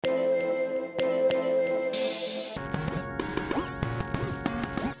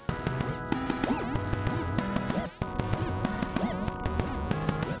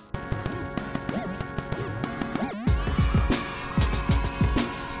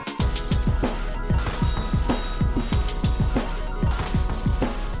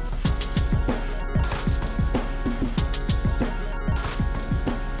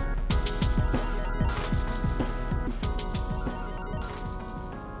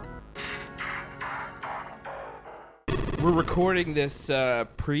We're recording this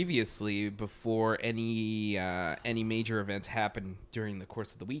previously before any major events happen during the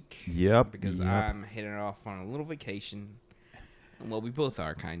course of the week. Yep. Because I'm heading off on a little vacation. Well, we both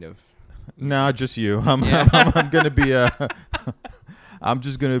are, kind of. No, just you. I'm gonna be I'm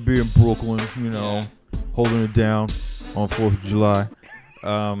just gonna be in Brooklyn, holding it down on 4th of July.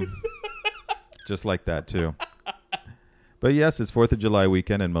 Just like that too. But yes, it's 4th of July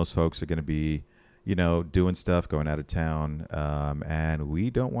weekend, and most folks are gonna be, doing stuff, going out of town, and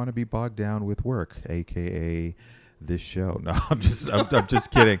we don't want to be bogged down with work, aka this show. No, I'm just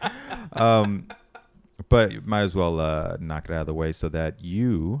kidding. But you might as well knock it out of the way so that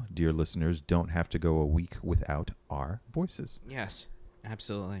you, dear listeners, don't have to go a week without our voices. Yes,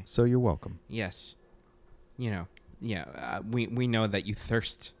 absolutely. So you're welcome. Yes. We know that you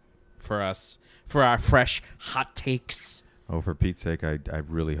thirst for us, for our fresh, hot takes. Oh, for Pete's sake, I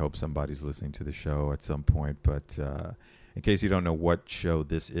really hope somebody's listening to the show at some point. But in case you don't know what show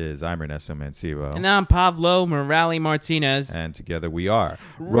this is, I'm Ernesto Mancibo. And I'm Pablo Morales Martinez. And together we are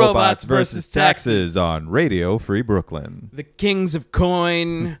Robots versus Taxes on Radio Free Brooklyn. The kings of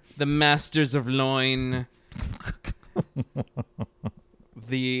coin, the masters of loin,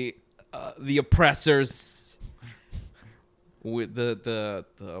 the oppressors, with the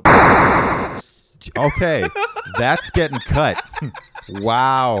Okay, that's getting cut.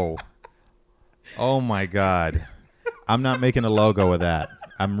 Wow. Oh my God. I'm not making a logo of that.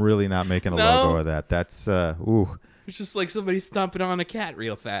 I'm really not making a logo of that. That's ooh. It's just like somebody stomping on a cat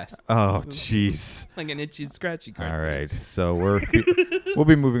real fast. Oh, jeez. Like an itchy, scratchy cartoon. All right. So we'll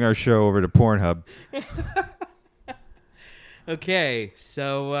be moving our show over to Pornhub. Okay.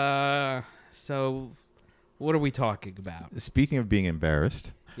 So what are we talking about? Speaking of being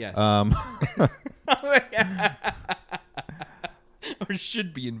embarrassed. Yes. Or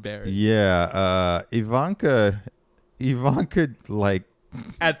should be embarrassed. Yeah. Ivanka, like.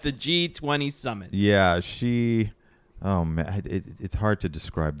 At the G20 summit. Yeah, she. Oh man, it's hard to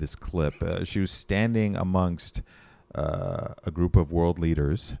describe this clip. She was standing amongst a group of world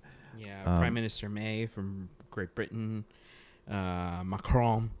leaders. Yeah, Prime Minister May from Great Britain,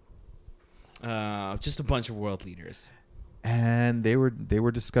 Macron, just a bunch of world leaders. And they were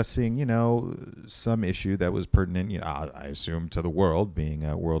discussing, some issue that was pertinent, I assume, to the world, being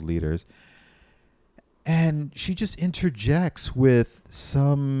world leaders. And she just interjects with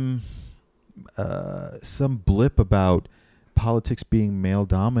some blip about politics being male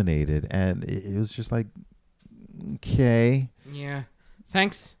dominated, and it was just like, okay. Yeah,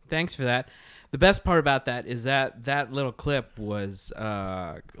 thanks for that. The best part about that is that little clip was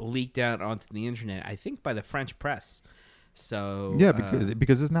leaked out onto the internet, I think, by the French press. So yeah,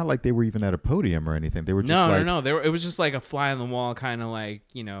 because it's not like they were even at a podium or anything. They were just no. It was just like a fly on the wall, kind of like,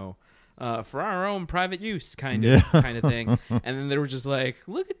 for our own private use kind of thing. And then they were just like,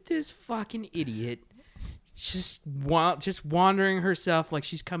 look at this fucking idiot, just wandering herself like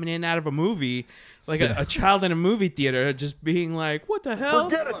she's coming in out of a movie, like a child in a movie theater, just being like, what the hell?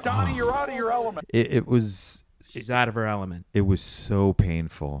 Forget it, Donnie. You're out of your element. She's out of her element. It was so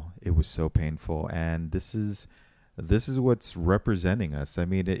painful. And this is what's representing us. I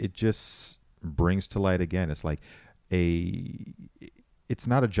mean, it just brings to light again. It's like it's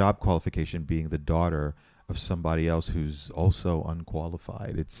not a job qualification being the daughter of somebody else who's also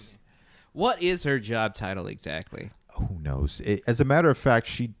unqualified. What is her job title exactly? Who knows? As a matter of fact,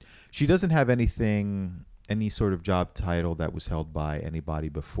 she doesn't have any sort of job title that was held by anybody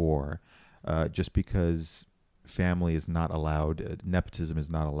before, just because family is not allowed, nepotism is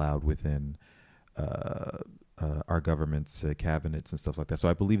not allowed within our government's cabinets and stuff like that. So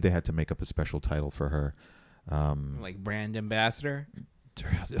I believe they had to make up a special title for her. Like brand ambassador?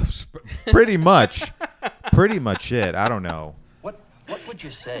 Pretty much it. I don't know. What would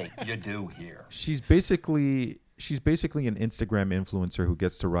you say you do here? She's basically an Instagram influencer who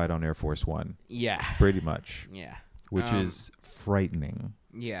gets to ride on Air Force One. Yeah. Pretty much. Yeah. Which is frightening.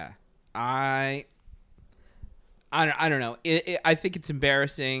 Yeah. I don't know. I think it's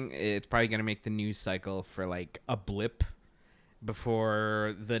embarrassing. It's probably going to make the news cycle for like a blip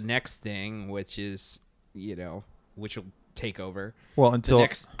before the next thing, which is, which will take over. Well, until the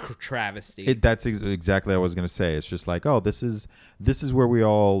next travesty. That's exactly what I was going to say. It's just like, oh, this is where we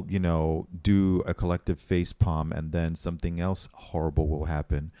all, do a collective face palm, and then something else horrible will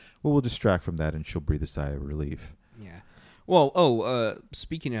happen. Well, we'll distract from that, and she'll breathe a sigh of relief. Yeah. Well,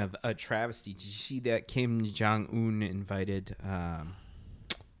 speaking of a travesty, did you see that Kim Jong-un invited,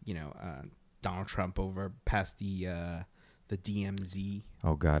 Donald Trump over past the DMZ?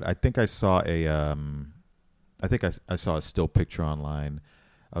 Oh God, I think I saw a still picture online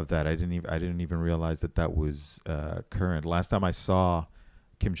of that. I didn't even realize that was current. Last time I saw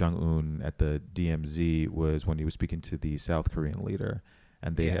Kim Jong-un at the DMZ was when he was speaking to the South Korean leader,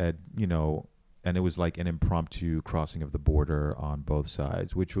 and they had, and it was like an impromptu crossing of the border on both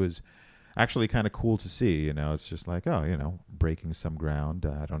sides, which was actually kind of cool to see. It's just like, breaking some ground.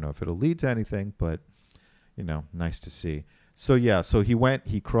 I don't know if it'll lead to anything, but nice to see. So yeah, so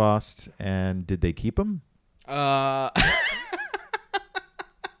he crossed, and did they keep him?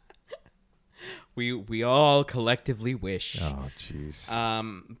 We all collectively wish. Oh, jeez.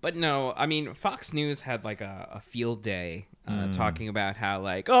 But no, I mean, Fox News had like a field day talking about how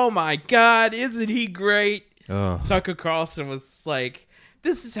like, oh my God, isn't he great? Tucker Carlson was like,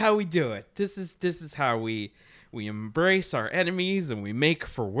 this is how we do it. This is how we embrace our enemies and we make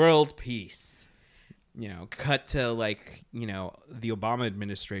for world peace. Cut to like, the Obama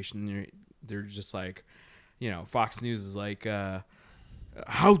administration. They're just like, Fox News is like,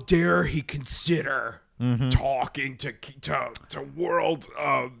 how dare he consider talking to world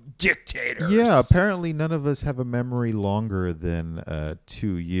dictators? Yeah, apparently none of us have a memory longer than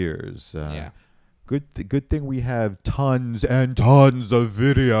 2 years. Good thing we have tons and tons of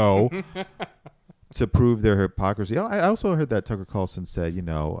video to prove their hypocrisy. I also heard that Tucker Carlson said,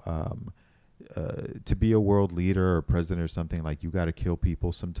 to be a world leader or president or something, like, you got to kill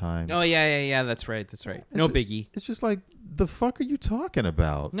people sometimes. Oh, yeah. That's right. No biggie. It's just like, the fuck are you talking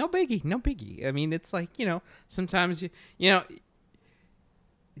about? No biggie. I mean, it's like, sometimes, to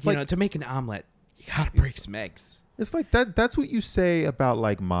make an omelet, you got to break some eggs. It's like that's what you say about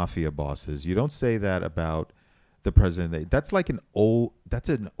like mafia bosses. You don't say that about the president. That's like an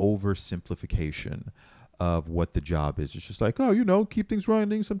oversimplification of what the job is. It's just like, keep things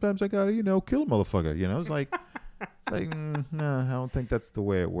running. Sometimes I gotta, kill a motherfucker. It's like, no, I don't think that's the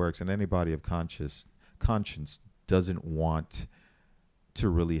way it works. And anybody of conscience doesn't want to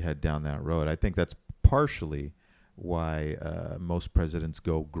really head down that road. I think that's partially why most presidents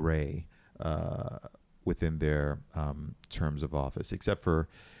go gray within their terms of office, except for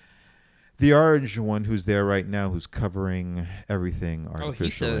the orange one who's there right now, who's covering everything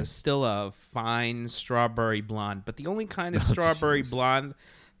artificially. Oh, he's still a fine strawberry blonde, but the only kind of strawberry blonde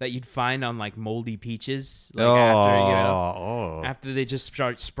that you'd find on like moldy peaches, like after they just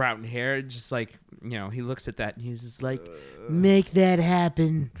start sprouting hair, just like, he looks at that and he's just like, make that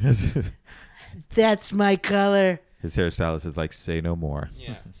happen. That's my color. His hairstylist is like, say no more.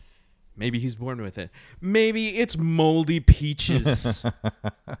 Yeah. Maybe he's born with it. Maybe it's moldy peaches.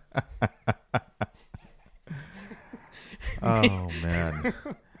 Oh, man.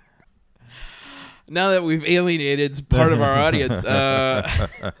 Now that we've alienated part of our audience,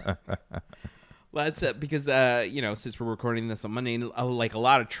 let's because since we're recording this on Monday, like a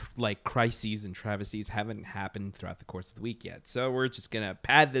lot of crises and travesties haven't happened throughout the course of the week yet. So we're just gonna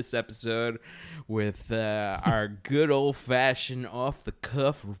pad this episode with our good old fashioned off the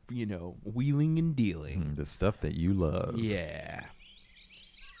cuff, wheeling and dealing, the stuff that you love. Yeah.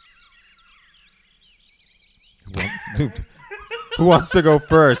 Who wants to go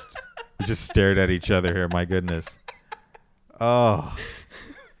first? We just stared at each other here. My goodness. Oh,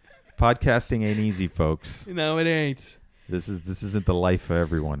 podcasting ain't easy, folks. No, it ain't. This isn't the life for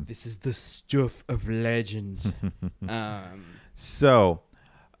everyone. This is the stuff of legend. So,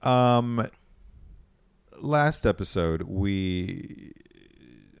 last episode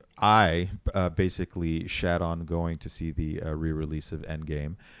I basically shat on going to see the re-release of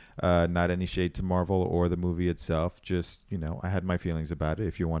Endgame. Not any shade to Marvel or the movie itself. Just, I had my feelings about it.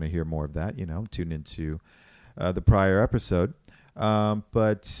 If you want to hear more of that, tune into the prior episode.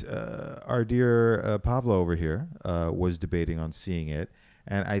 But our dear Pablo over here was debating on seeing it.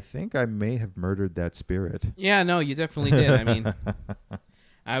 And I think I may have murdered that spirit. Yeah, no, you definitely did. I mean,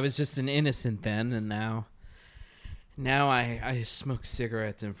 I was just an innocent then, and now I smoke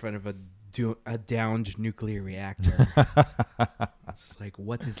cigarettes in front of a downed nuclear reactor. It's like,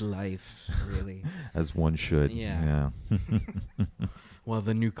 what is life, really? As one should. Yeah. While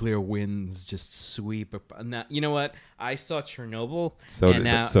the nuclear winds just sweep up. Now, you know what? I saw Chernobyl. So did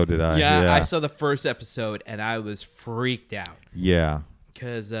I. Yeah, I saw the first episode, and I was freaked out. Yeah.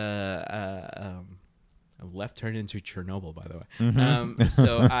 Because a left turn into Chernobyl, by the way. Mm-hmm.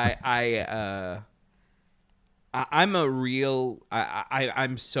 So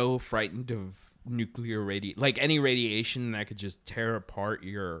I'm so frightened of nuclear like any radiation that could just tear apart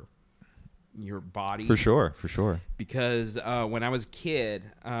your body. For sure. Because when I was a kid,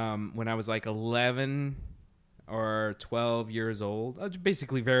 when I was like 11 or 12 years old, I was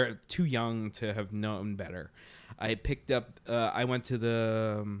basically too young to have known better. I picked up. I went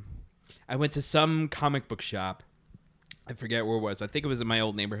to some comic book shop. I forget where it was. I think it was in my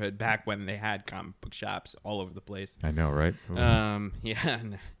old neighborhood back when they had comic book shops all over the place. I know, right? Yeah,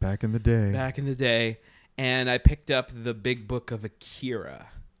 Back in the day. back in the day, and I picked up the Big Book of Akira.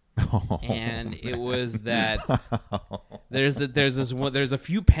 And it was that there's a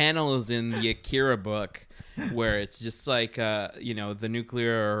few panels in the Akira book where it's just like the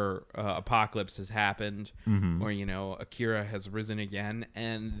nuclear apocalypse has happened, or Akira has risen again,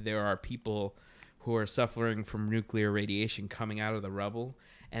 and there are people who are suffering from nuclear radiation coming out of the rubble,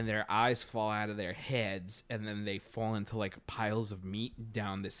 and their eyes fall out of their heads, and then they fall into like piles of meat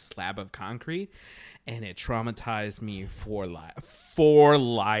down this slab of concrete, and it traumatized me for life.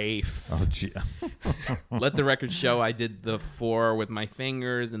 Oh, gee. Let the record show I did the 4 with my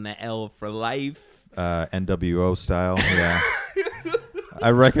fingers and the L for life. NWO style. Yeah. I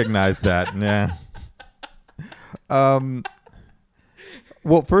recognize that. Yeah.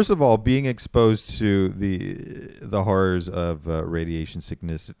 Well, first of all, being exposed to the horrors of radiation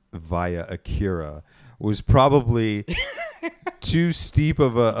sickness via Akira was probably too steep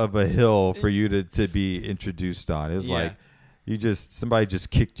of a hill for you to be introduced on. It was like somebody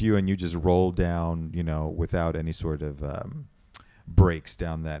just kicked you and you just rolled down, without any sort of breaks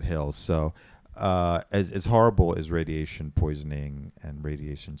down that hill. So as horrible as radiation poisoning and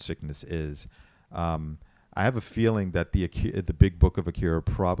radiation sickness is, I have a feeling that the Big Book of Akira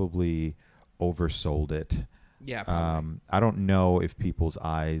probably oversold it. Yeah, probably. I don't know if people's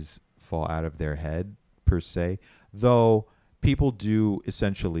eyes fall out of their head per se, though people do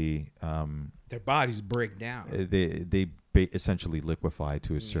essentially their bodies break down. They essentially liquefy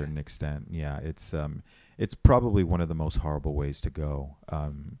to a certain extent. Yeah, it's probably one of the most horrible ways to go,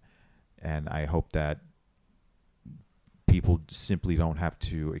 and I hope that people simply don't have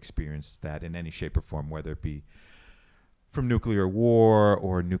to experience that in any shape or form, whether it be from nuclear war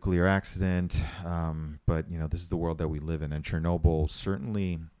or nuclear accident. But this is the world that we live in, and Chernobyl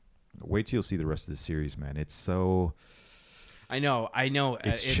certainly. Wait till you see the rest of the series, man. It's so. I know.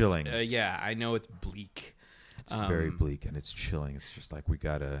 It's chilling. I know it's bleak. It's very bleak, and it's chilling. It's just like we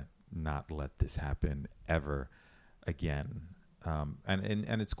gotta not let this happen ever again.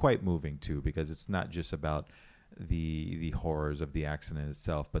 And it's quite moving too, because it's not just about the horrors of the accident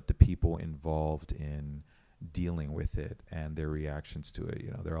itself, but the people involved in dealing with it and their reactions to it.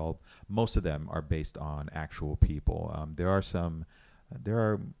 Most of them are based on actual people. There are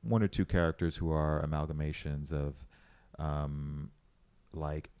one or two characters who are amalgamations of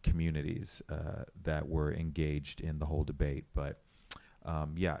like communities that were engaged in the whole debate. But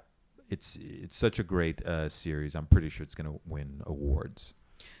it's such a great series. I'm pretty sure it's going to win awards.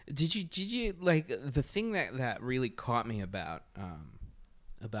 Did you like the thing that really caught me about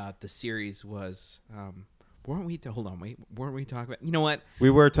the series was weren't we talking about, you know what?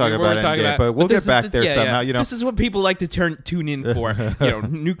 We were talking about Endgame, but we'll get back there somehow. Yeah. This is what people like to tune in for.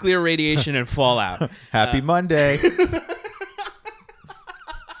 Nuclear radiation and fallout. Happy Monday.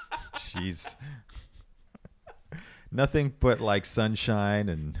 Jeez. Nothing but like sunshine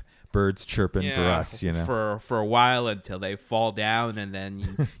and birds chirping for us, for a while until they fall down, and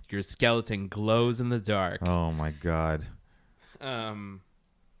then your skeleton glows in the dark. Oh my God.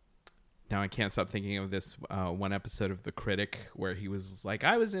 Now I can't stop thinking of this one episode of The Critic where he was like,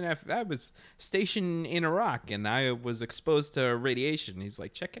 I was stationed in Iraq and I was exposed to radiation. He's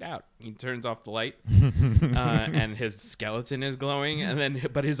like, check it out. He turns off the light and his skeleton is glowing,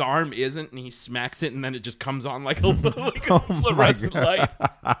 but his arm isn't, and he smacks it, and then it just comes on like a fluorescent light.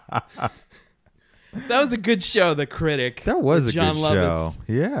 That was a good show, The Critic. That was a John good Lovitz. show.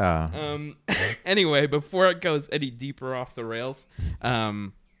 Yeah. Anyway, before it goes any deeper off the rails,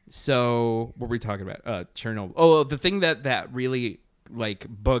 so what were we talking about? Chernobyl. Oh, the thing that really like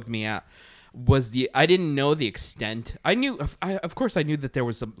bugged me out was I didn't know the extent. Of course I knew that there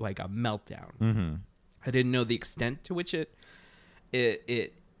was a meltdown. Mm-hmm. I didn't know the extent to which it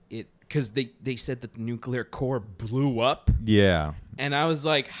because they said that the nuclear core blew up. Yeah. And I was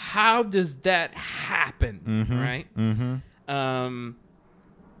like, how does that happen? Mm-hmm. Right? Mm-hmm.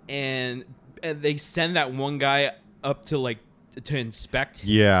 And they send that one guy up to inspect.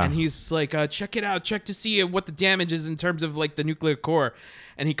 Yeah. And he's like, check it out. Check to see what the damage is in terms of like the nuclear core.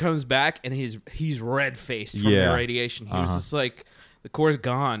 And he comes back and he's red-faced from the radiation. He was just like, the core's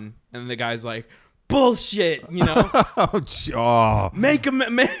gone. And the guy's like, bullshit, make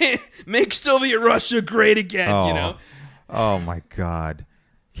Soviet Russia great again, Oh my God.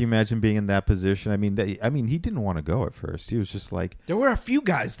 Can you imagine being in that position? I mean, he didn't want to go at first. He was just like... There were a few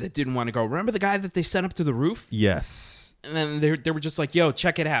guys that didn't want to go. Remember the guy that they sent up to the roof? Yes. And then they were just like, yo,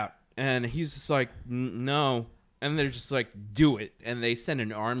 check it out. And he's just like, no. And they're just like, do it. And they sent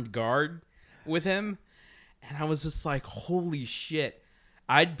an armed guard with him. And I was just like, holy shit.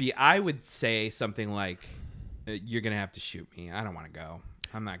 I would say something like, you're going to have to shoot me. I don't want to go.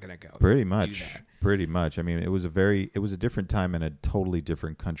 I'm not going to go. Pretty do much. that. Pretty much. I mean, it was a different time in a totally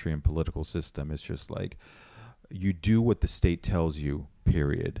different country and political system. It's just like you do what the state tells you,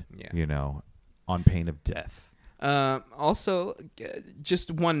 period. Yeah. You know, on pain of death. Also, just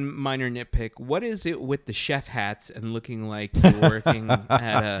one minor nitpick. What is it with the chef hats and looking like you're working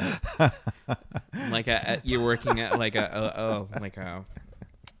at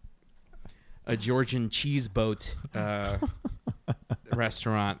a Georgian cheese boat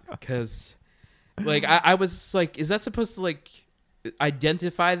restaurant? Because like I was like, is that supposed to like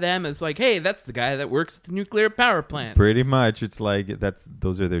identify them as like, hey, that's the guy that works at the nuclear power plant? Pretty much. It's like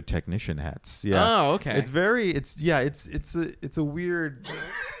those are their technician hats. Yeah. Oh, okay. It's a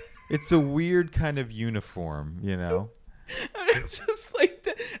weird kind of uniform, you know. It's just like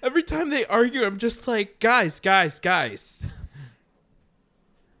every time they argue, I'm just like, guys.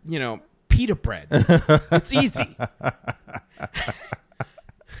 You know, pita bread. It's easy.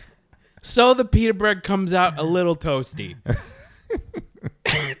 So the pita bread comes out a little toasty.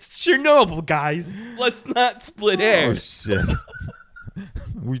 It's Chernobyl, guys. Let's not split Oh hairs. shit.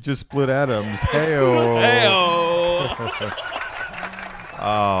 We just split atoms. Hey-o.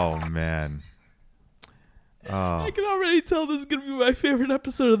 Oh man. Oh, I can already tell this is gonna be my favorite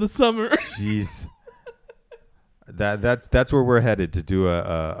episode of the summer. jeez. That's where we're headed, to do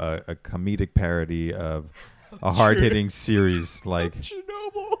a comedic parody of a hard-hitting series like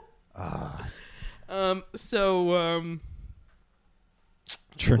Chernobyl.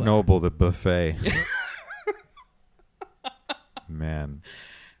 Chernobyl, the buffet. Man.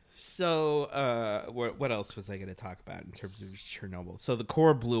 So, what else was I going to talk about in terms of Chernobyl? So the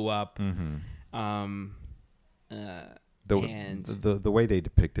core blew up. Mm-hmm. And The way they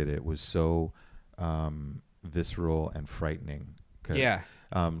depicted it was so visceral and frightening. Yeah.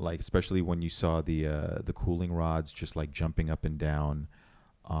 Like especially when you saw the cooling rods just like jumping up and down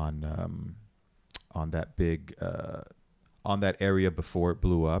on that big on that area before it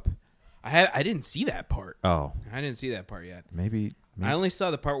blew up. I didn't see that part. Oh, I didn't see that part yet. maybe. I only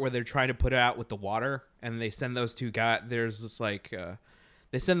saw the part where they're trying to put it out with the water, and they send those two guys. There's this like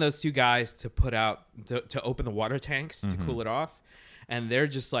they send those two guys to put out to open the water tanks to cool it off, and they're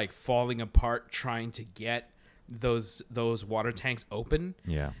just like falling apart trying to get those water tanks open.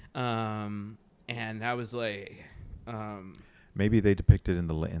 Yeah. And I was like, Maybe they depict it in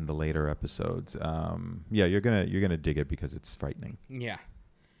the later episodes. Yeah, you're gonna dig it because it's frightening. yeah.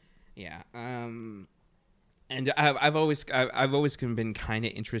 And I've always been kind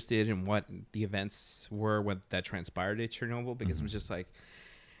of interested in what the events were that transpired at Chernobyl, because it was just like,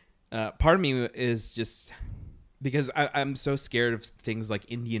 part of me is just because I'm so scared of things like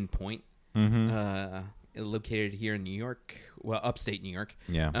Indian Point, located here in New York, well, upstate New York.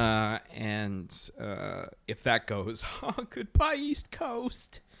 Yeah. And if that goes, goodbye East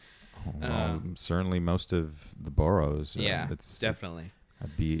Coast. Well, certainly most of the boroughs. Yeah, it's definitely.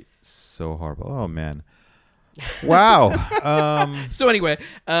 That'd be so horrible. Oh man. Wow. So anyway,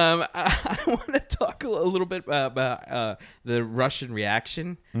 I want to talk a little bit about the Russian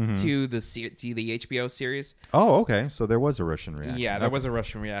reaction to the HBO series. Oh, okay. So there was a Russian reaction. Yeah, there was a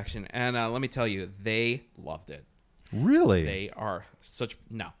Russian reaction, and let me tell you, they loved it. Really? They are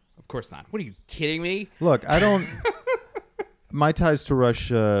no, of course not. What are you kidding me? Look, I don't. My ties to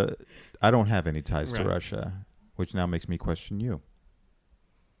Russia. I don't have any ties to Right. Russia, which now makes me question you.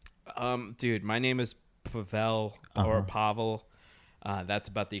 Dude, my name is Pavel or Pavel. That's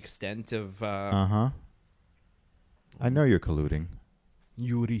about the extent of. I know you're colluding.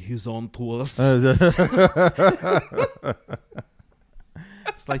 Yuri, he's on to us.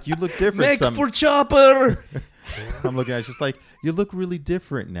 It's like you look different. Make for chopper. I'm looking at it, just like you look really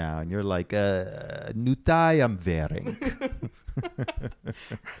different now, and you're like, "Nutai I'm wearing."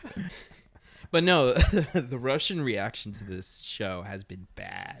 But no, the Russian reaction to this show has been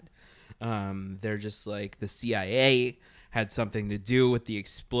bad. They're just like, the CIA had something to do with the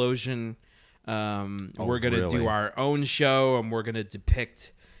explosion. We're gonna do our own show, and we're gonna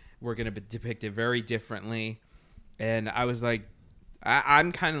depict it very differently. And I was like,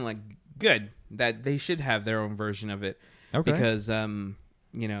 I'm kind of like, good that they should have their own version of it. Okay. Because I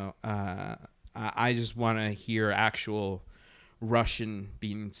just want to hear actual Russian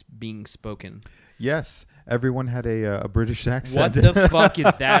being spoken. Yes, everyone had a British accent. What the fuck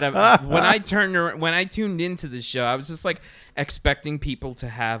is that? When I tuned into the show, I was just like expecting people to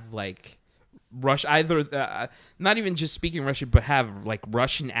have like either not even just speaking Russian, but have like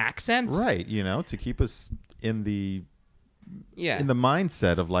Russian accents. Right, to keep us in the Yeah. in the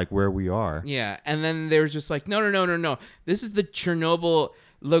mindset of like where we are. Yeah, and then they were just like, no. This is the Chernobyl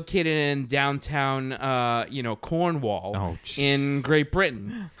located in downtown, Cornwall Oh, in Great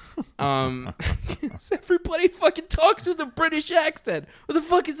Britain. 'Cause everybody fucking talks with a British accent. What the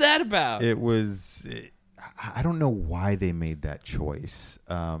fuck is that about? I don't know why they made that choice.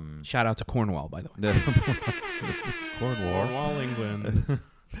 Shout out to Cornwall, by the way. Cornwall. England.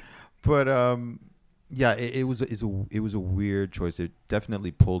 But yeah, it was a weird choice. It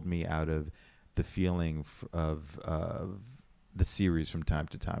definitely pulled me out of the feeling of the series from time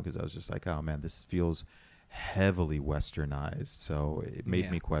to time, because I was just like, oh man, this feels heavily westernized. So it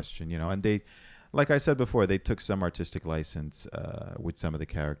made me question, and they, like I said before, they took some artistic license with some of the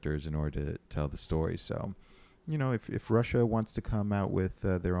characters in order to tell the story. So, if Russia wants to come out with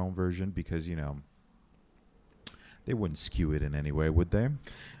their own version, because they wouldn't skew it in any way, would they?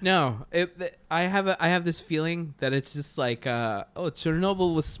 No, I have this feeling that it's just like,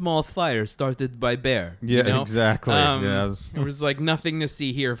 Chernobyl was small fire started by bear. Yeah, exactly. There was like nothing to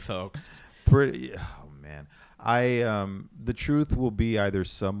see here, folks. Pretty. Oh man, the truth will be either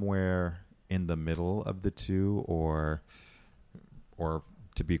somewhere in the middle of the two, or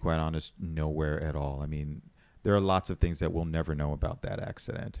to be quite honest, nowhere at all. I mean, there are lots of things that we'll never know about that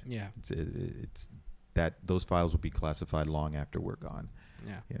accident. Yeah, it's that those files will be classified long after we're gone.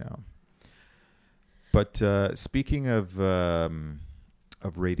 Yeah. But speaking of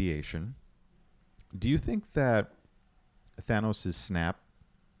radiation, do you think that Thanos' snap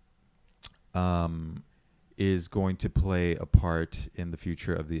is going to play a part in the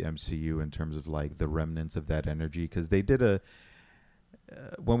future of the MCU in terms of like the remnants of that energy? Because they did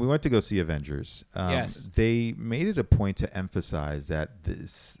when we went to go see Avengers, yes, they made it a point to emphasize that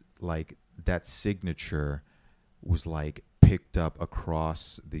that signature was like picked up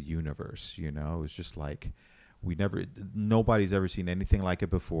across the universe. It was just like nobody's ever seen anything like it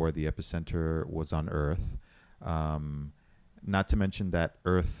before. The epicenter was on Earth. Not to mention that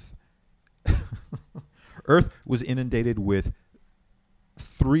Earth was inundated with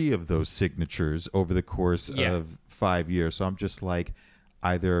 3 of those signatures over the course of 5 years. So I'm just like,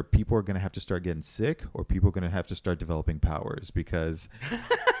 either people are going to have to start getting sick, or people are going to have to start developing powers, because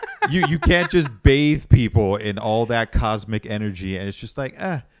you can't just bathe people in all that cosmic energy, and it's just like,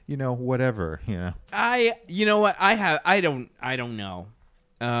 whatever, You know what? I don't know.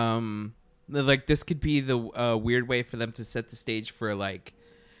 Like, this could be the weird way for them to set the stage for like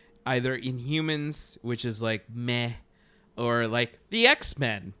either Inhumans, which is like meh, or like the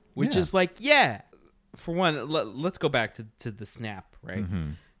X-Men, which is like, for one, let's go back to the snap, right?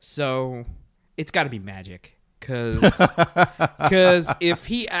 Mm-hmm. So it's got to be magic, because if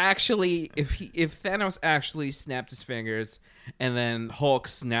Thanos actually snapped his fingers, and then Hulk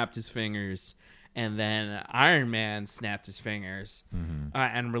snapped his fingers, and then Iron Man snapped his fingers,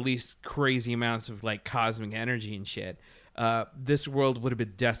 and released crazy amounts of like cosmic energy and shit, this world would have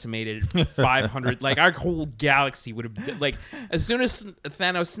been decimated 500. Like, our whole galaxy would have, like, as soon as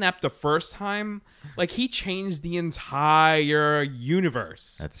Thanos snapped the first time, like, he changed the entire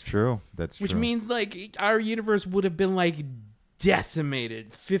universe. That's true. Which means like our universe would have been like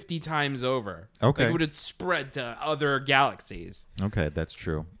decimated 50 times over. Okay. Like, it would have spread to other galaxies. Okay, that's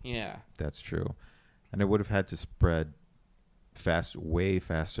true. Yeah. That's true. And it would have had to spread way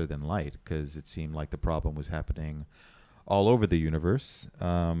faster than light, because it seemed like the problem was happening all over the universe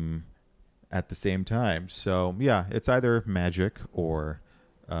at the same time. So yeah, it's either magic or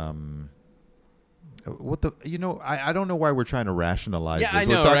I don't know why we're trying to rationalize this. I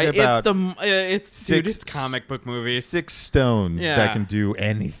We're know, talking right? about It's comic book movies. 6 stones Yeah. that can do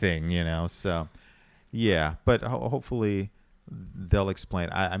anything, so yeah, but hopefully they'll explain.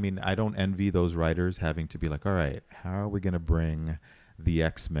 I mean, I don't envy those writers having to be like, all right, how are we going to bring the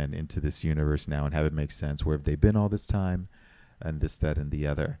X-Men into this universe now and have it make sense? Where have they been all this time? And this, that, and the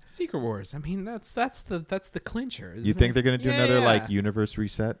other. Secret Wars. I mean, that's the clincher. You think they're going to do another like universe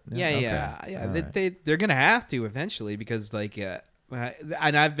reset? Yeah. They're going to have to eventually, because like, and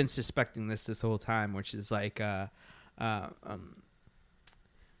I've been suspecting this whole time, which is like, the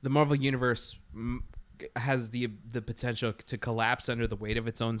Marvel universe has the potential to collapse under the weight of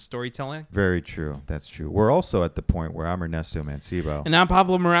its own storytelling. Very true. That's true. We're also at the point where I'm Ernesto Mancibo. And I'm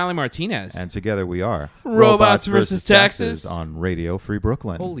Pablo Morales Martinez. And together we are Robots versus Taxes on Radio Free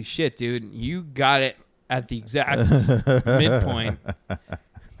Brooklyn. Holy shit, dude. You got it at the exact midpoint.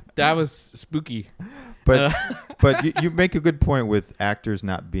 That was spooky. But you make a good point with actors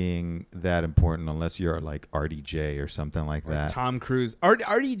not being that important unless you're like RDJ or something like that. Tom Cruise.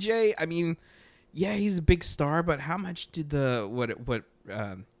 RDJ, I mean, yeah, he's a big star, but how much did how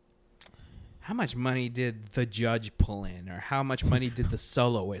how much money did the judge pull in, or how much money did the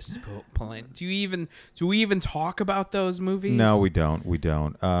soloist pull in? Do we even talk about those movies? No, we don't.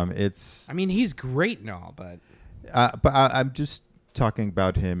 It's. I mean, he's great and all, but I'm just talking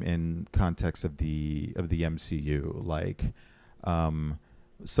about him in context of the MCU, like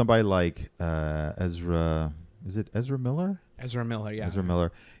somebody like Ezra. Is it Ezra Miller? Ezra Miller, yeah. Ezra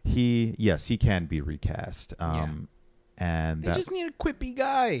Miller. He can be recast. And they just need a quippy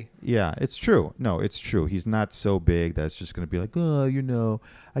guy. Yeah, it's true. No, it's true. He's not so big that it's just going to be like,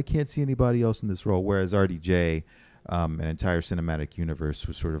 I can't see anybody else in this role. Whereas RDJ, an entire cinematic universe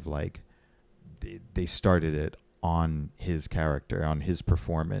was sort of like they started it on his character, on his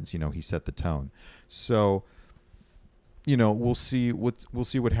performance. He set the tone. So, we'll see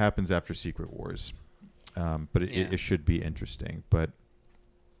what happens after Secret Wars. But it should be interesting. But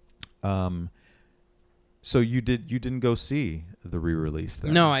so you didn't go see the re-release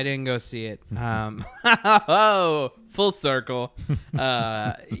then? No, I didn't go see it. Full circle.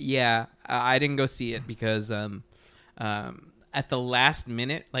 Yeah, I didn't go see it because at the last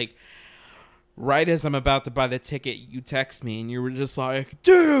minute, like right as I'm about to buy the ticket, you text me and you were just like,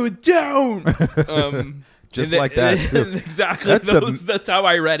 "Dude, don't." Just like that. Exactly. That's how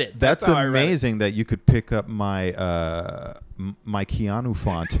I read it. That's amazing that you could pick up my my Keanu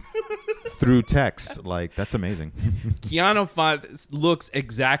font through text. Like, that's amazing. Keanu font looks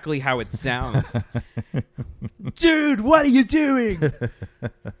exactly how it sounds. Dude, what are you doing?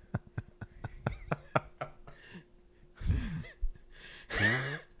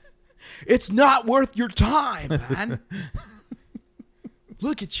 It's not worth your time, man.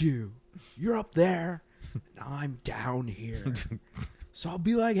 Look at you. You're up there. I'm down here. So I'll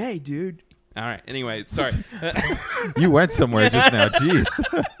be like, hey, dude. All right. Anyway, sorry. You went somewhere just now. Jeez.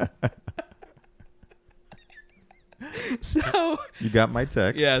 So you got my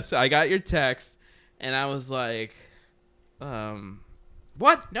text. Yes, I got your text, and I was like,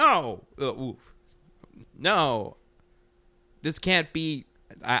 what? No. No. This can't be.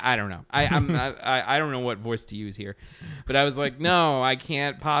 I don't know. I don't know what voice to use here, but I was like, no, I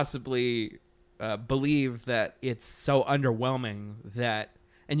can't possibly believe that it's so underwhelming that.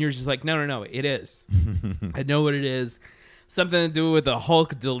 And you're just like, no, it is. I know what it is. Something to do with the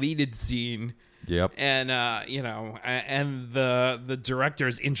Hulk deleted scene. Yep. And and the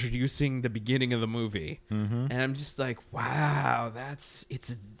director's introducing the beginning of the movie, and I'm just like, wow, it's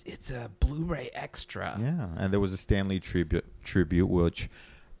a Blu-ray extra. Yeah, and there was a Stan Lee tribute, which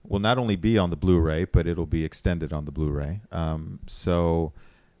will not only be on the Blu-ray, but it'll be extended on the Blu-ray. So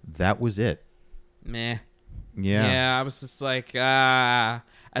that was it. Meh. Yeah. I was just like,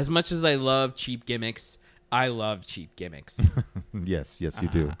 as much as I love cheap gimmicks, I love cheap gimmicks. Yes, you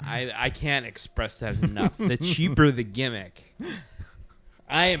do. I can't express that enough. The cheaper the gimmick,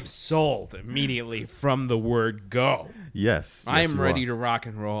 I am sold immediately from the word go. Yes. I am ready to rock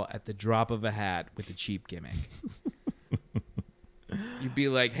and roll at the drop of a hat with a cheap gimmick. You'd be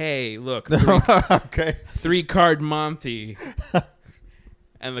like, hey, look, three card Monty.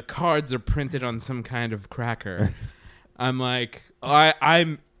 And the cards are printed on some kind of cracker. I'm like,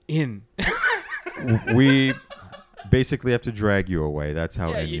 I'm in. We basically have to drag you away. That's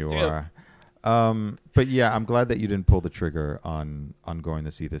how in you are. But yeah, I'm glad that you didn't pull the trigger on going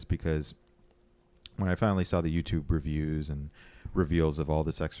to see this, because when I finally saw the YouTube reviews and reveals of all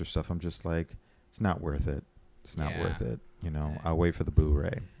this extra stuff, I'm just like, it's not worth it. It's not worth it. I'll wait for the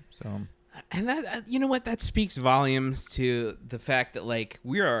Blu-ray. So. And that, you know what, that speaks volumes to the fact that, like,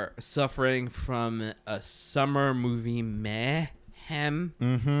 we are suffering from a summer movie mayhem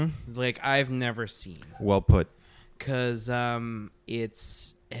like I've never seen. Well put. Because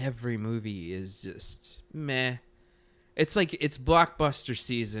it's every movie is just meh. It's like it's blockbuster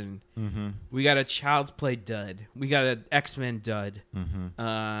season. We got a Child's Play dud. We got an X-Men dud.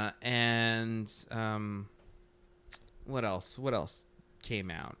 And what else? What else came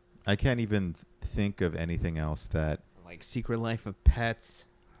out? I can't even think of anything else that... Like Secret Life of Pets.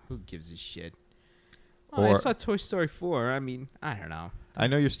 Who gives a shit? Oh, I saw Toy Story 4. I mean, I don't know. I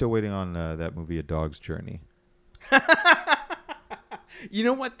know you're still waiting on that movie, A Dog's Journey. You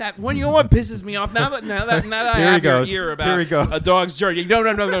know what? You know what pisses me off? Now that I have your ear about A Dog's Journey.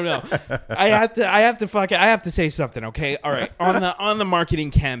 No. I have to say something, okay? All right. On the marketing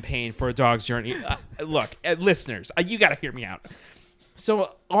campaign for A Dog's Journey. Look, listeners, you got to hear me out.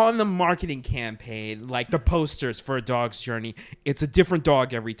 So on the marketing campaign, like the posters for A Dog's Journey, it's a different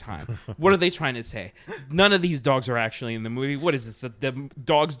dog every time. What are they trying to say? None of these dogs are actually in the movie. What is this? The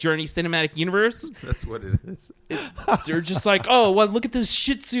Dog's Journey cinematic universe? That's what it is. They're just like, oh, well, look at this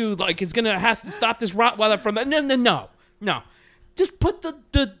Shih Tzu. Like, has to stop this Rottweiler from that. No. Just put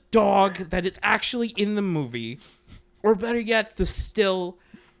the dog that is actually in the movie, or better yet, the still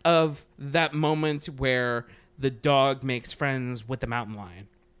of that moment where the dog makes friends with the mountain lion.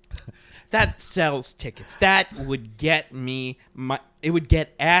 That sells tickets. That would get me it would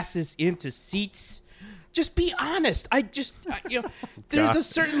get asses into seats. Just be honest. There's a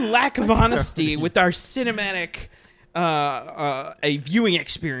certain lack of honesty with our cinematic viewing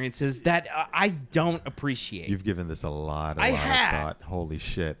experiences that I don't appreciate. You've given this a lot of have. thought. Holy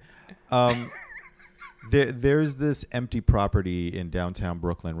shit. There's this empty property in downtown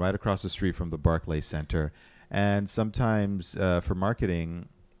Brooklyn, right across the street from the Barclays Center. And sometimes for marketing,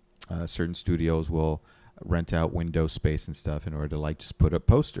 certain studios will rent out window space and stuff in order to like just put up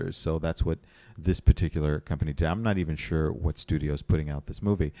posters. So that's what this particular company did. I'm not even sure what studio is putting out this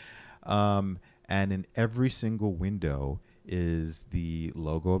movie. And in every single window is the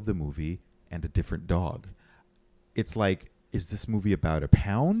logo of the movie and a different dog. It's like, is this movie about a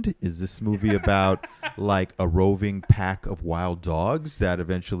pound? Is this movie about like a roving pack of wild dogs that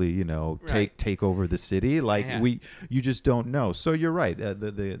eventually, take over the city? Like you just don't know. So you're right.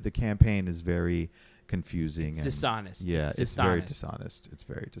 The campaign is very confusing. It's dishonest. Yeah, it's very dishonest. It's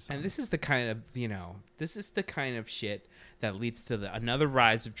very dishonest. And this is the kind of shit that leads to another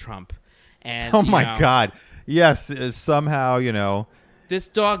rise of Trump. And oh my God. Yes. Somehow, this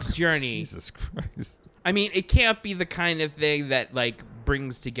dog's journey. Jesus Christ. I mean, it can't be the kind of thing that like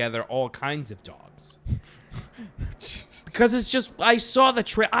brings together all kinds of dogs. Because it's just we saw the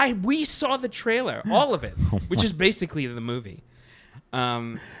trailer, all of it, which is basically the movie.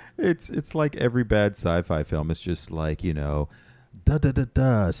 It's like every bad sci-fi film. It's just like,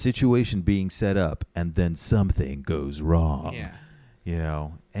 situation being set up and then something goes wrong. Yeah.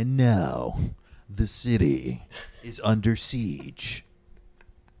 And now the city is under siege.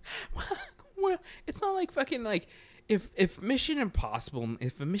 Well, it's not like fucking like if a Mission Impossible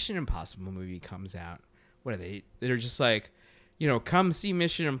movie comes out, what are they? They're just like, come see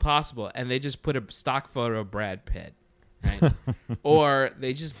Mission Impossible, and they just put a stock photo of Brad Pitt, right? Or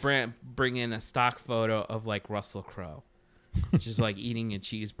they just bring in a stock photo of like Russell Crowe, which is like eating a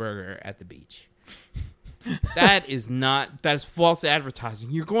cheeseburger at the beach. That is false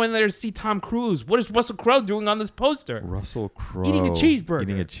advertising. You're going there to see Tom Cruise. What is Russell Crowe doing on this poster? Russell Crowe eating a cheeseburger.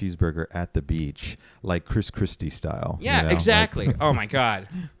 Eating a cheeseburger at the beach, like Chris Christie style. Yeah, exactly. Oh my God.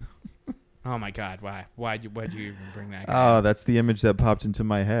 Oh my God. Why'd you even bring that guy? Oh, that's the image that popped into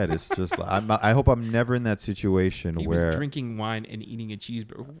my head. It's just I hope I'm never in that situation he where was drinking wine and eating a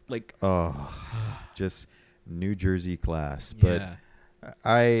cheeseburger. Like, just New Jersey class. But yeah.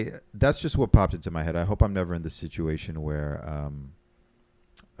 That's just what popped into my head. I hope I'm never in the situation where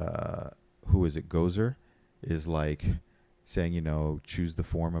who is it, Gozer is like saying, choose the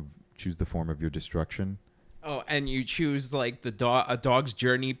form of your destruction. Oh, and you choose like a dog's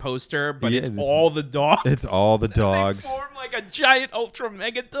journey poster, but it's all the dogs. It's all the dogs. They form like a giant ultra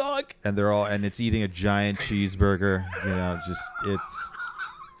mega dog. And it's eating a giant cheeseburger,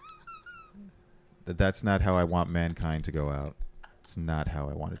 that's not how I want mankind to go out. It's not how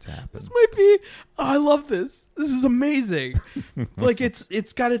I want it to happen. This might be. Oh, I love this. This is amazing. Like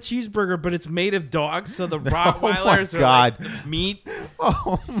it's got a cheeseburger, but it's made of dogs, so the Rottweilers are like the meat.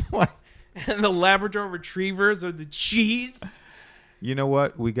 Oh my! And the Labrador Retrievers are the cheese. You know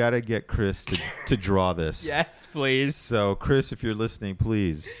what? We got to get Chris to draw this. Yes, please. So, Chris, if you're listening,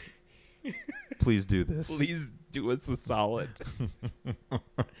 please do this. Please do us a solid.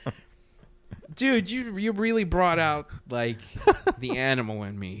 Dude, you really brought out like the animal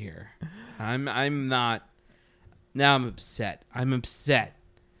in me here. I'm not. Now I'm upset.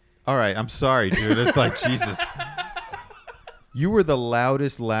 All right, I'm sorry, dude. It's like Jesus. You were the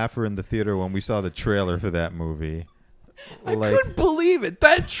loudest laugher in the theater when we saw the trailer for that movie. I couldn't believe it.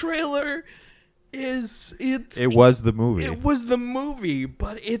 That trailer is It was the movie. It was the movie,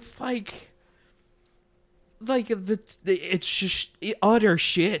 but it's like it's just utter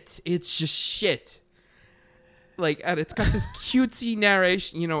shit. It's just shit. Like, and it's got this cutesy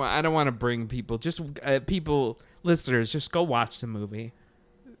narration. I don't want to bring people. Just listeners, just go watch the movie.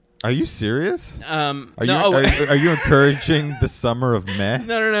 Are you serious? No. Are you encouraging the summer of meh?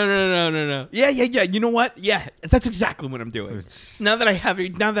 No. Yeah. You know what? Yeah, that's exactly what I'm doing. Now that I have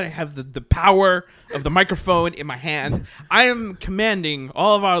the power of the microphone in my hand, I am commanding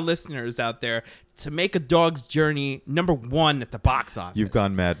all of our listeners out there to make A Dog's Journey #1 at the box office. You've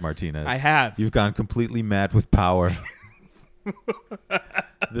gone mad, Martinez. I have. You've gone completely mad with power.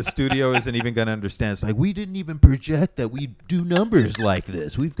 The studio isn't even going to understand. It's like, we didn't even project that we do numbers like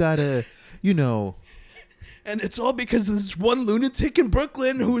this. We've got to, And it's all because of this one lunatic in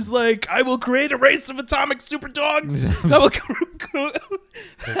Brooklyn who's like, I will create a race of atomic super dogs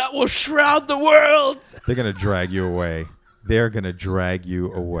that will shroud the world. They're going to drag you away. They're going to drag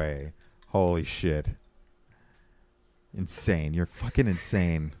you away. Holy shit. Insane. You're fucking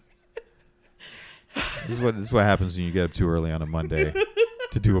insane. This is what happens when you get up too early on a Monday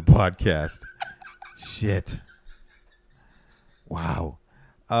to do a podcast. Shit. Wow.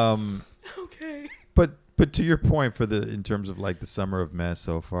 Okay. But to your point, in terms of like the summer of mess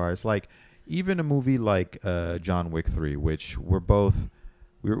so far, it's like even a movie like John Wick 3, which we're both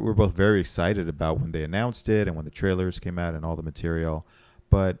very excited about when they announced it and when the trailers came out and all the material,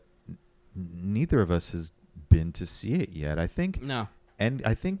 but neither of us has been to see it yet. I think No. And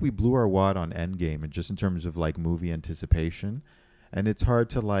I think we blew our wad on Endgame, and just in terms of like movie anticipation, and it's hard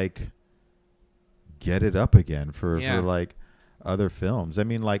to like get it up again for like other films. I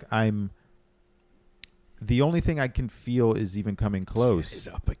mean, like the only thing I can feel is even coming close. Get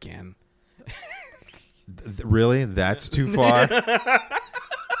it up again. Really? That's too far?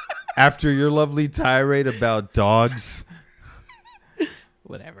 After your lovely tirade about dogs?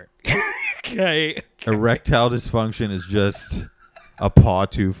 Whatever. Okay. Erectile dysfunction is just a paw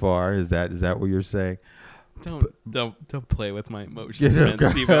too far. Is that what you're saying? Don't play with my emotions,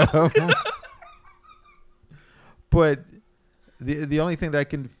 Mancebo. But the only thing that I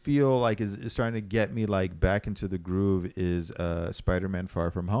can feel like is trying to get me like back into the groove is Spider-Man: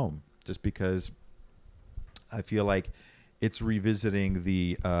 Far From Home, just because I feel like it's revisiting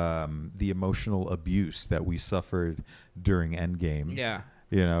the emotional abuse that we suffered during Endgame. Yeah.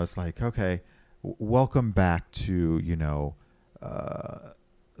 You know, it's like, okay, welcome back to,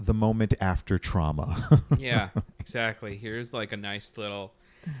 the moment after trauma. Yeah, exactly. Here's like a nice little,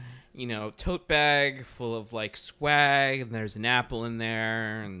 tote bag full of like swag, and there's an apple in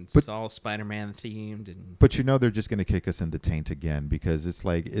there, and it's all Spider-Man themed. And but they're just going to kick us in the taint again, because it's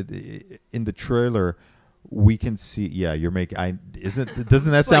like in the trailer we can see. Yeah, you're making.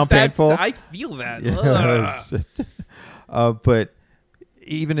 Doesn't that sound painful? I feel that. Yes. But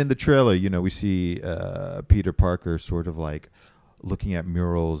even in the trailer, we see Peter Parker sort of like looking at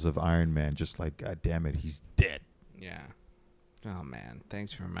murals of Iron Man, just like, God damn it, he's dead. Yeah. Oh man,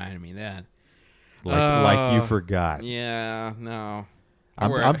 thanks for reminding me of that. Like you forgot. Yeah. No.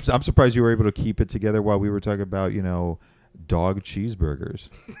 I'm surprised you were able to keep it together while we were talking about dog cheeseburgers.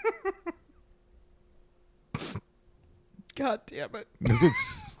 God damn it.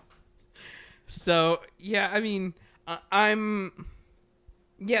 So yeah, I mean,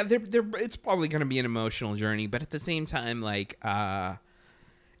 it's probably going to be an emotional journey, but at the same time, like,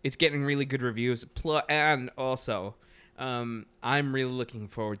 it's getting really good reviews. And also, I'm really looking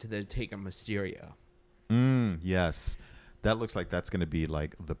forward to the take on Mysterio. Yes, that looks like that's going to be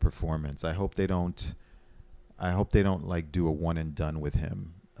like the performance. I hope they don't like do a one and done with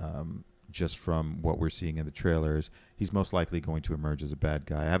him. Just from what we're seeing in the trailers, he's most likely going to emerge as a bad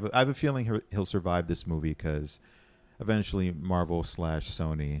guy. I have a feeling he'll survive this movie, because eventually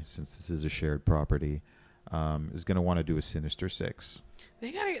Marvel/Sony, since this is a shared property, is going to want to do a Sinister Six.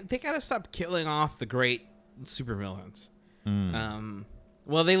 They gotta stop killing off the great supervillains.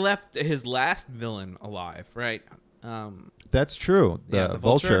 Well, they left his last villain alive, right? That's true. The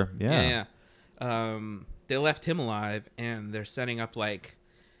Vulture. Yeah. They left him alive, and they're setting up like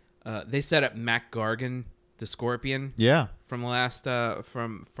they set up Mac Gargan, the Scorpion. Yeah. From the last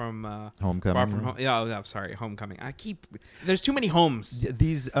from Homecoming. Far From Home. Yeah, I'm sorry, Homecoming. There's too many homes.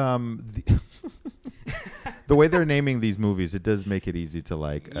 These the way they're naming these movies, it does make it easy to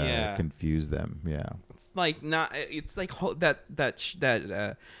like confuse them. Yeah. It's like it's like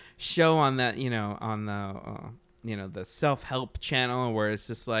that show on that on the the self-help channel where it's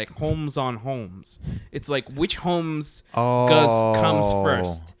just like homes on homes. It's like which homes comes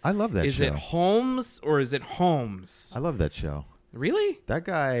first. I love that show. Is it Holmes or is it Holmes? I love that show. Really? That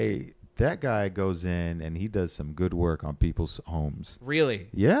guy goes in and he does some good work on people's homes. Really?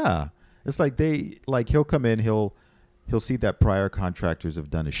 Yeah. It's like he'll come in, he'll see that prior contractors have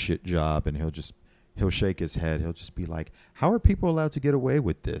done a shit job, and he'll shake his head. He'll just be like, how are people allowed to get away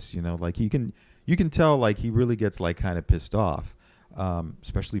with this? Like you can tell like he really gets like kind of pissed off,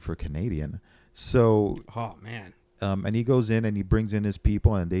 especially for Canadian. So, oh man. And he goes in and he brings in his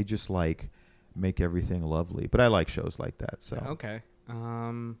people, and they just like make everything lovely. But I like shows like that. So okay.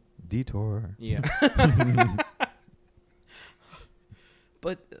 Detour. Yeah.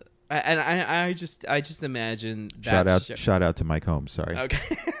 But I just imagine that shout out to Mike Holmes. Sorry.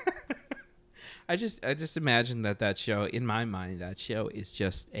 Okay. I just imagine that show, in my mind, that show is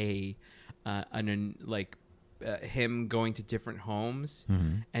just him going to different homes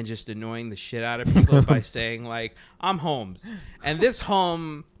Mm-hmm. and just annoying the shit out of people by saying like, "I'm Holmes," and this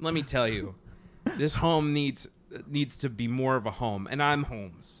home, let me tell you, this home needs to be more of a home, and I'm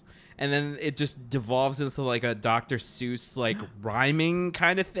Holmes. And then it just devolves into like a Dr. Seuss like rhyming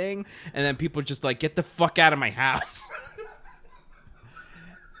kind of thing, and then people just like, "Get the fuck out of my house."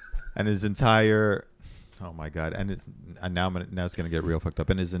 And his entire, oh my god! And now it's gonna get real fucked up.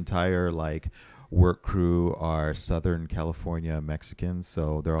 And his entire like work crew are Southern California Mexicans,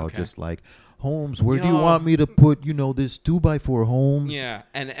 so they're all Okay. just like, "Holmes, where do you Yo. want me to put this 2x4, Holmes?" Yeah,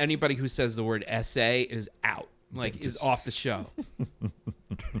 and anybody who says the word essay is out, like is off the show.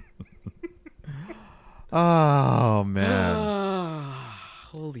 Oh man.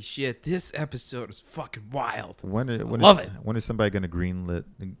 Holy shit! This episode is fucking wild. Love it. When is somebody gonna greenlight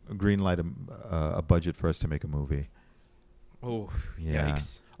a budget for us to make a movie? Oh, Yeah.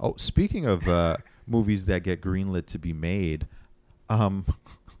 yikes! Oh, speaking of movies that get greenlit to be made,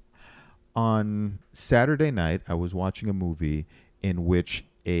 on Saturday night I was watching a movie in which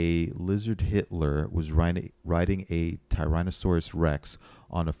a lizard Hitler was riding a Tyrannosaurus Rex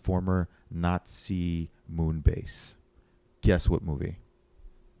on a former Nazi moon base. Guess what movie?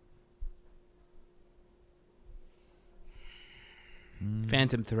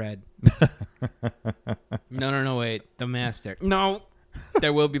 Phantom Thread. No, wait. The Master. No,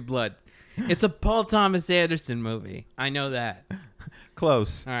 There Will Be Blood. It's a Paul Thomas Anderson movie. I know that.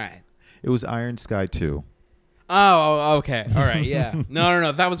 Close. All right. It was Iron Sky 2. Oh, okay. All right. Yeah.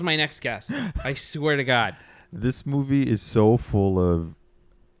 No. That was my next guess. I swear to God. This movie is so full of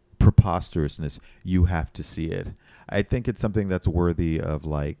preposterousness. You have to see it. I think it's something that's worthy of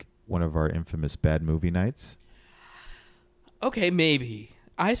like one of our infamous bad movie nights. Okay, maybe.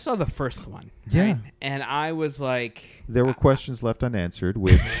 I saw the first one. Yeah. Right? And I was like, There were questions left unanswered,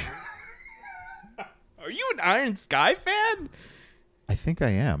 which are you an Iron Sky fan? I think I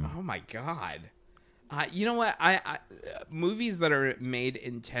am. Oh my God. You know what? I movies that are made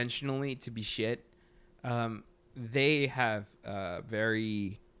intentionally to be shit, they have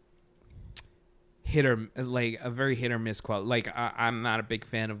very a very hit or miss quality. Like I'm not a big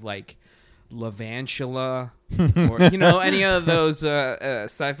fan of like Levantula or any of those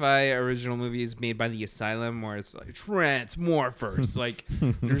sci-fi original movies made by the Asylum where it's like Transmorphers. Like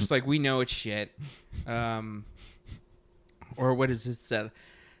they're just like, we know it's shit. Or what is it?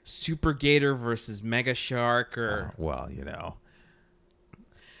 Super Gator versus Mega Shark, or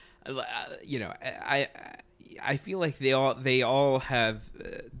I feel like they all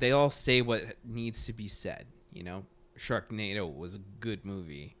say what needs to be said. Sharknado was a good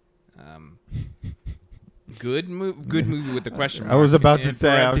movie. Good movie with the question mark. I was about to in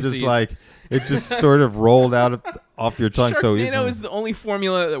say, I'm just parentheses. like, it just sort of rolled out off your tongue so easily. Sharknado is the only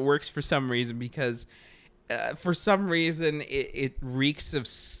formula that works for some reason because for some reason it reeks of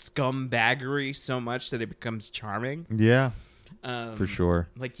scumbaggery so much that it becomes charming. Yeah, for sure.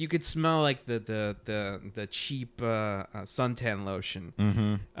 Like you could smell like the cheap suntan lotion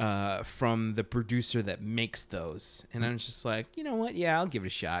from the producer that makes those, and I'm just like, you know what? Yeah, I'll give it a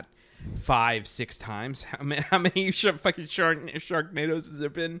shot. 5-6 times. How many fucking Sharknadoes has there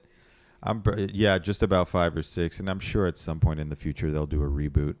been? Just about 5 or 6, and I'm sure at some point in the future they'll do a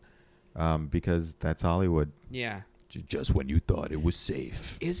reboot because that's Hollywood. Yeah. Just when you thought it was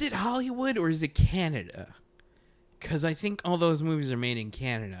safe. Is it Hollywood or is it Canada? Because I think all those movies are made in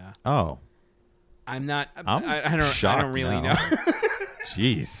Canada. Oh, I'm not. I'm I don't really now. know.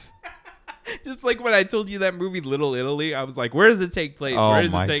 Jeez. Just like when I told you that movie Little Italy, I was like, where does it take place? Oh Where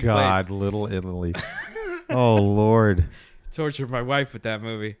does my it take God, place? Little Italy. Oh Lord. Tortured my wife with that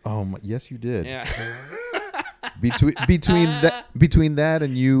movie. Oh yes, you did. Yeah. Between that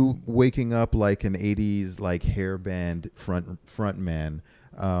and you waking up like an 80s like hair band front man,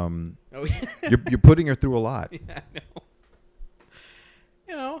 Oh, yeah. you're putting her through a lot. Yeah,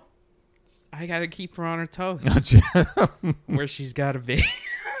 I know. I gotta keep her on her toes. Where she's gotta be.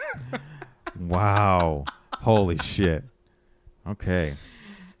 Wow. Holy shit. Okay.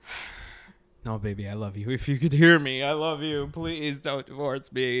 No, baby, I love you. If you could hear me, I love you. Please don't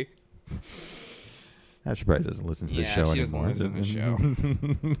divorce me. She probably doesn't listen to the show she anymore. doesn't listen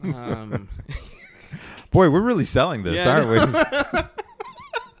to the show. Boy, we're really selling this, Yeah, aren't we?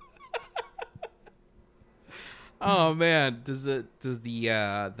 Oh man, does the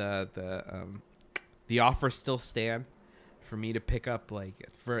offer still stand for me to pick up, like,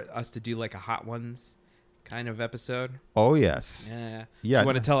 for us to do like a Hot Ones kind of episode? Oh yes. Yeah. Yeah. Do you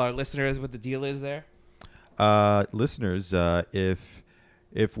want to tell our listeners what the deal is there? Listeners,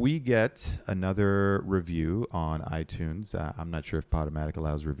 if we get another review on iTunes, I'm not sure if Podomatic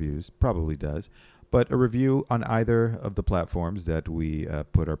allows reviews, probably does, But a review on either of the platforms that we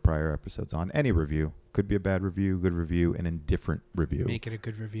put our prior episodes on, any review, could be a bad review, good review, an indifferent review. Make it a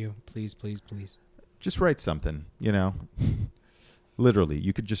good review, please, please, please. Just write something, you know. Literally,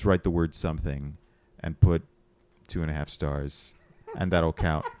 you could just write the word something and put 2.5 stars, and that'll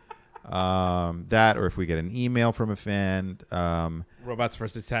count. That, or if we get an email from a fan. Robots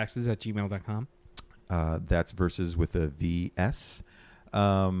versus taxes at gmail.com. That's versus with a VS.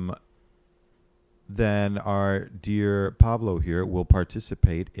 Then our dear Pablo here will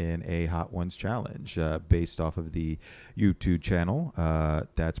participate in a Hot Ones challenge based off of the YouTube channel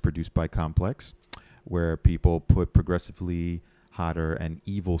that's produced by Complex, where people put progressively hotter and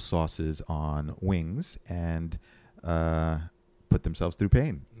evil sauces on wings and put themselves through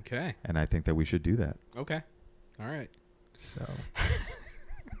pain. Okay. And I think that we should do that. Okay. All right. So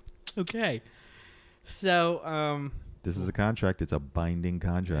Okay. So, this is a contract. It's a binding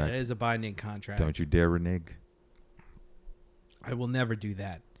contract. it is a binding contract. Don't you dare renege. I will never do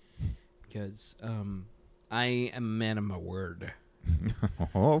that because I am a man of my word.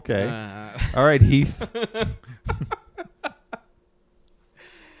 Okay. Uh, All right, Heath.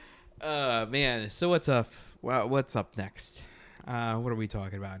 Man. So what's up? Well, what's up next? What are we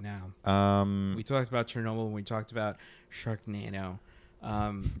talking about now? We talked about Chernobyl. We talked about Sharknado.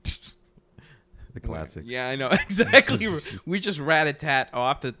 The classics. Yeah, I know exactly. We just rat-a-tat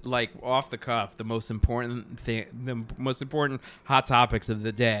off the cuff, the most important thing, the most important hot topics of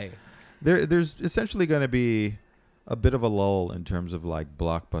the day. There's essentially going to be a bit of a lull in terms of like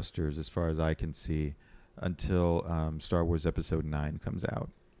blockbusters, as far as I can see, until Star Wars Episode 9 comes out.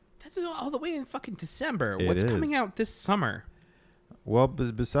 That's all the way in fucking December. It What's is. coming out this summer? Well,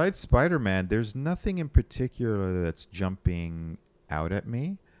 besides Spider-Man, there's nothing in particular that's jumping out at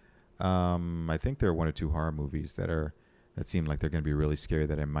me. I think there are 1 or 2 horror movies that seem like they're going to be really scary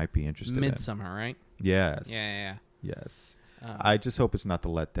that I might be interested in. Midsummer, right? Yes. Yeah. Yes. I just hope it's not the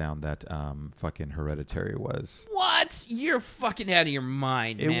letdown that fucking Hereditary was. What? You're fucking out of your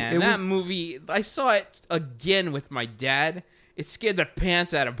mind, It- man. it That was- movie, I saw it again with my dad. It scared the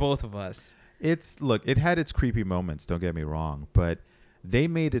pants out of both of us. It had its creepy moments, don't get me wrong, but they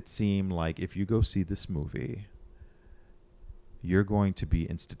made it seem like if you go see this movie, you're going to be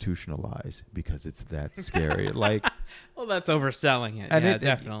institutionalized because it's that scary. Like, Well, that's overselling it. and Yeah, it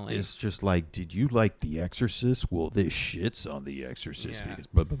definitely. it's just like, did you like The Exorcist? Well, this shit's on The Exorcist Yeah. because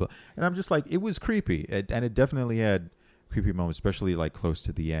blah blah blah. And I'm just like, it was creepy, and it definitely had creepy moments, especially like close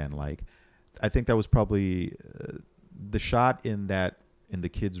to the end. Like, I think that was probably the shot in the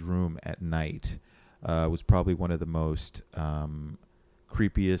kids' room at night was probably one of the most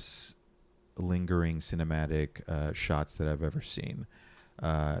creepiest lingering cinematic shots that I've ever seen,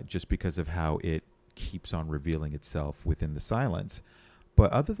 just because of how it keeps on revealing itself within the silence.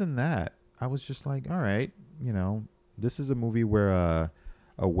 But other than that, I was just like, all right, this is a movie where a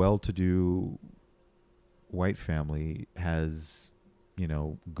well-to-do white family has,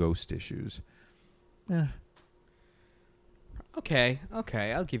 ghost issues. Okay,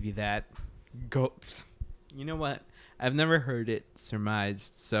 I'll give you that. Go. You know what? I've never heard it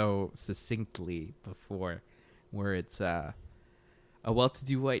surmised so succinctly before, where it's a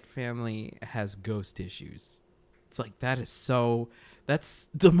well-to-do white family has ghost issues. It's like that's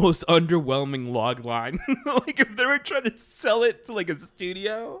the most underwhelming log line. Like if they were trying to sell it to like a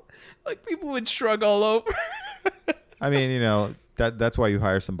studio, like people would shrug all over. I mean, that's why you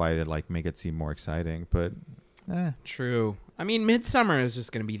hire somebody to like make it seem more exciting. But True. I mean, Midsummer is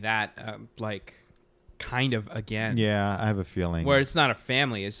just going to be that, kind of again. yeah, I have a feeling. Where it's not a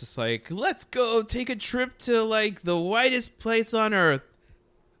family. It's just like, let's go take a trip to, like, the whitest place on earth,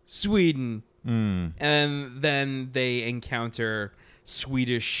 Sweden. And then they encounter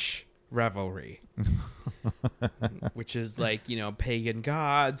Swedish revelry, which is, like, pagan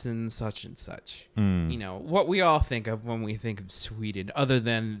gods and such. What we all think of when we think of Sweden, other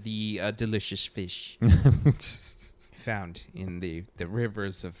than the delicious fish found in the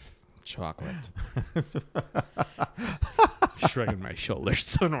rivers of chocolate. Shrugging my shoulders.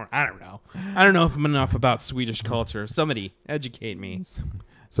 So I don't know. I don't know if I'm enough about Swedish culture. Somebody educate me.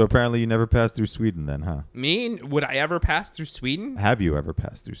 So apparently you never passed through Sweden then, huh? Me? Would I ever pass through Sweden? Have you ever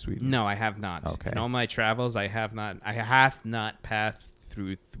passed through Sweden? No, I have not. Okay. In all my travels, I have not passed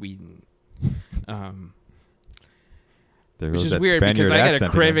through Sweden. There Which goes is that weird because Spaniard I get a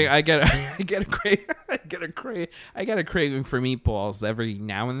accent craving. again. I get a craving for meatballs every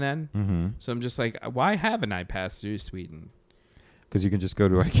now and then. Mm-hmm. So I'm just like, why haven't I passed through Sweden? Because you can just go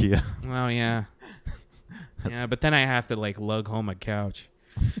to IKEA. Well, yeah. Yeah, but then I have to like lug home a couch.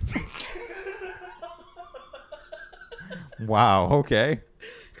 Wow. Okay.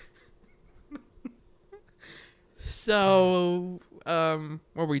 So, what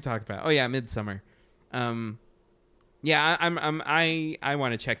were we talking about? Oh yeah, Midsummer. Yeah, I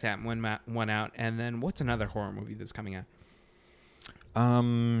want to check that one out. And then what's another horror movie that's coming out?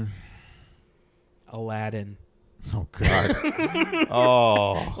 Aladdin. Oh God.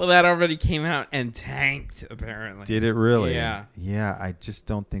 Oh. Well, that already came out and tanked. Apparently. Did it really? Yeah. Yeah. I just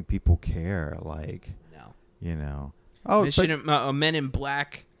don't think people care. Like, No. you know. Oh, Men in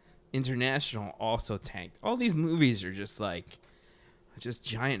Black International also tanked. All these movies are just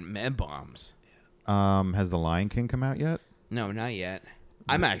giant med bombs. has The Lion King come out yet? No, not yet.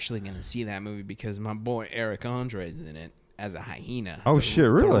 I'm actually going to see that movie because my boy Eric Andre is in it as a hyena. Oh, shit,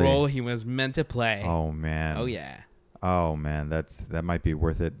 really? The role he was meant to play. Oh man. Oh yeah. Oh man, that might be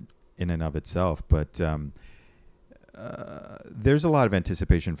worth it in and of itself. But there's a lot of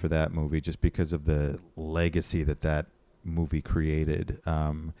anticipation for that movie just because of the legacy that movie created.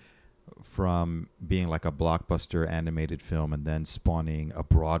 From being like a blockbuster animated film and then spawning a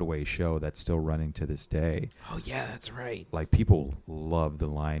Broadway show that's still running to this day. Oh yeah, that's right. Like, people love The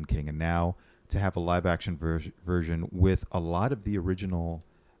Lion King, and now to have a live action version with a lot of the original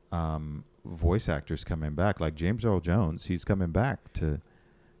voice actors coming back, like James Earl Jones, he's coming back to.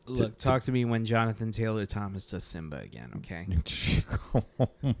 Look, talk to me when Jonathan Taylor Thomas does Simba again, okay?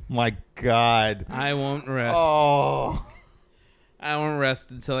 Oh my God! I won't rest. Oh. I won't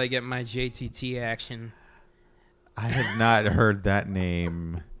rest until I get my JTT action. I have not heard that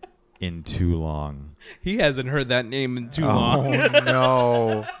name in too long. He hasn't heard that name in too long. Oh,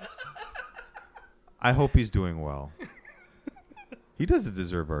 no. I hope he's doing well. He doesn't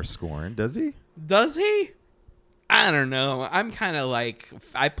deserve our scorn, does he? Does he? I don't know. I'm kind of like,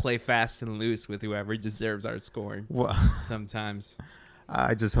 I play fast and loose with whoever deserves our scorn Well, sometimes.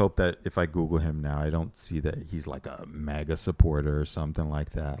 I just hope that if I Google him now, I don't see that he's like a MAGA supporter or something like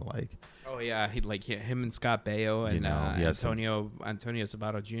that. Like, oh yeah, him and Scott Baio and Antonio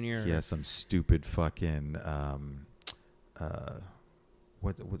Sabato Jr. He has some stupid fucking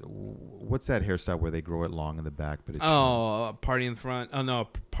what's that hairstyle where they grow it long in the back? But it's party in the front. Oh no,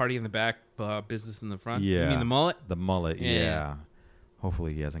 party in the back, business in the front. Yeah, you mean the mullet? The mullet. Yeah.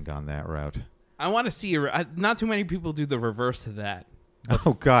 Hopefully he hasn't gone that route. I want to see. Not too many people do the reverse to that.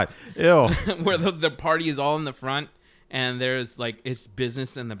 Oh God, ew. Where the party is all in the front and there's like it's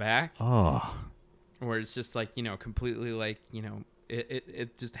business in the back. Oh. Where it's just like, completely like,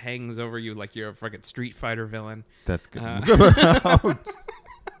 it just hangs over you like you're a fucking Street Fighter villain. That's good.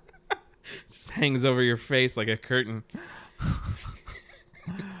 Just hangs over your face like a curtain.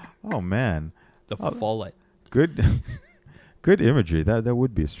 Oh man. The fullet. Good imagery. That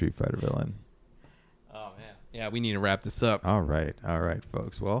would be a Street Fighter villain. Yeah, we need to wrap this up. All right,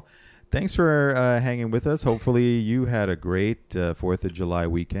 folks. Well, thanks for hanging with us. Hopefully you had a great 4th of July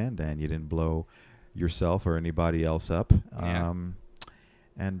weekend and you didn't blow yourself or anybody else up. Yeah.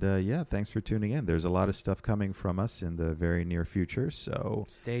 Thanks for tuning in. There's a lot of stuff coming from us in the very near future, so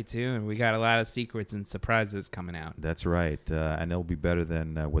stay tuned. We got a lot of secrets and surprises coming out. That's right, and it'll be better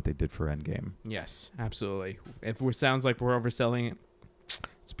than what they did for Endgame. Yes, absolutely. If it sounds like we're overselling it,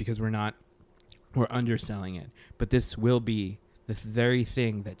 it's because we're not. We're underselling it. But this will be the very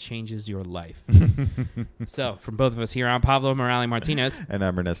thing that changes your life. So, from both of us here, I'm Pablo Morales Martinez. And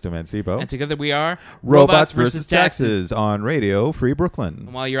I'm Ernesto Mancibo. And together we are Robots vs. Taxes on Radio Free Brooklyn.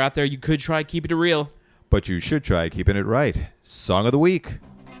 And while you're out there, you could try keeping it real. But you should try keeping it right. Song of the Week.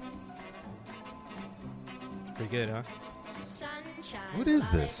 Pretty good, huh? What is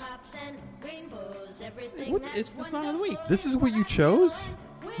this? What? It's the Song of the Week. This is what you chose?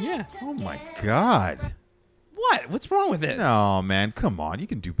 Yeah. Oh my God. What? What's wrong with it? No, man. Come on. You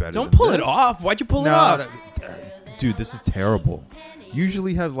can do better. Don't than pull this. it off. Why'd you pull it off? Dude, this is terrible.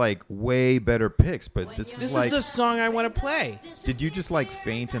 Usually have like way better picks, but this is like the song I want to play. Did you just like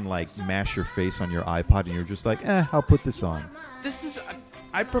faint and like mash your face on your iPod and you're just like, I'll put this on? This is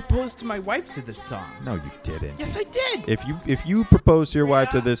I proposed to my wife to this song. No, you didn't. Yes, I did. If you proposed to your wife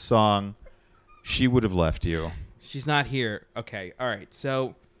to this song, she would have left you. She's not here. Okay. All right.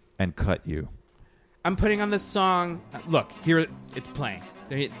 So and cut you. I'm putting on this song. Look, here it's playing.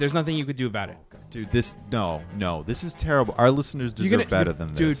 There's nothing you could do about it. Dude, this is terrible. Our listeners deserve better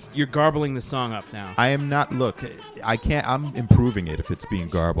than this. Dude, you're garbling the song up now. I am not. Look, I can't. I'm improving it if it's being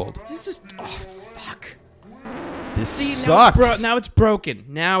garbled. This is. Oh, fuck. This sucks. Now it's broken.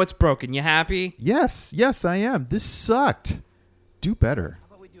 Now it's broken. You happy? Yes, I am. This sucked. Do better.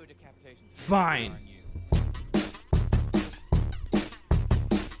 Fine.